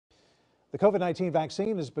The COVID-19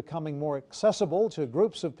 vaccine is becoming more accessible to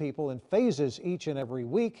groups of people in phases each and every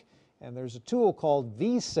week. And there's a tool called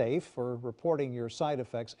V-Safe for reporting your side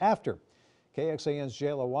effects after. KXAN's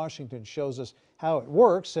Jayla Washington shows us how it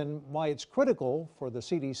works and why it's critical for the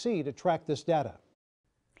CDC to track this data.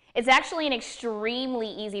 It's actually an extremely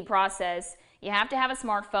easy process. You have to have a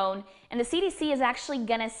smartphone, and the CDC is actually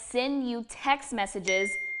going to send you text messages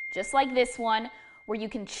just like this one, where you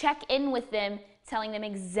can check in with them, telling them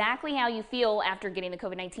exactly how you feel after getting the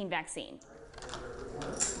COVID-19 vaccine.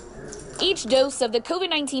 Each dose of the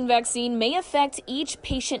COVID-19 vaccine may affect each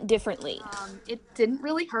patient differently. It didn't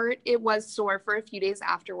really hurt. It was sore for a few days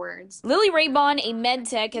afterwards. Lily Raybon, a med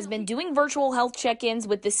tech, has been doing virtual health check-ins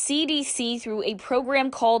with the CDC through a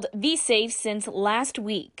program called V-Safe since last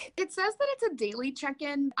week. It says that it's a daily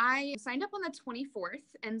check-in. I signed up on the 24th,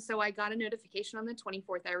 and so I got a notification on the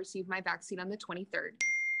 24th. I received my vaccine on the 23rd.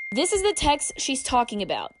 This is the text she's talking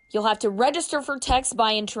about. You'll have to register for text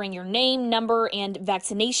by entering your name, number, and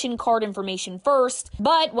vaccination card information first.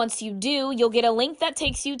 But once you do, you'll get a link that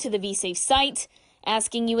takes you to the V-Safe site,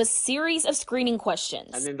 asking you a series of screening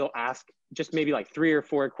questions. And then they'll ask just maybe like 3 or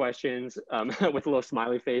 4 questions with a little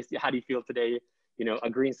smiley face. How do you feel today? You know, a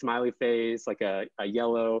green smiley face, like a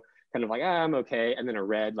yellow, kind of like, I'm okay. And then a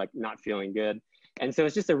red, like not feeling good. And so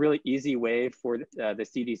it's just a really easy way for the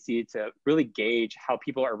CDC to really gauge how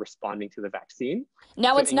people are responding to the vaccine.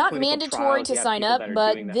 Now, so it's not mandatory to sign up,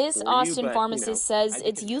 but this Austin you, pharmacist says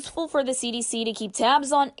it's useful for the CDC to keep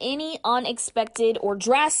tabs on any unexpected or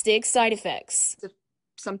drastic side effects. If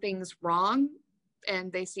something's wrong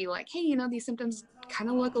and they see like, hey, you know, these symptoms kind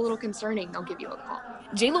of look a little concerning, they'll give you a call.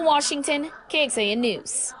 Jayla Washington, KXAN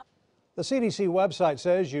News. The CDC website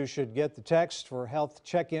says you should get the text for health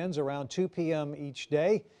check-ins around 2 p.m. each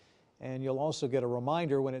day, and you'll also get a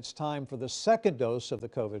reminder when it's time for the second dose of the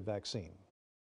COVID vaccine.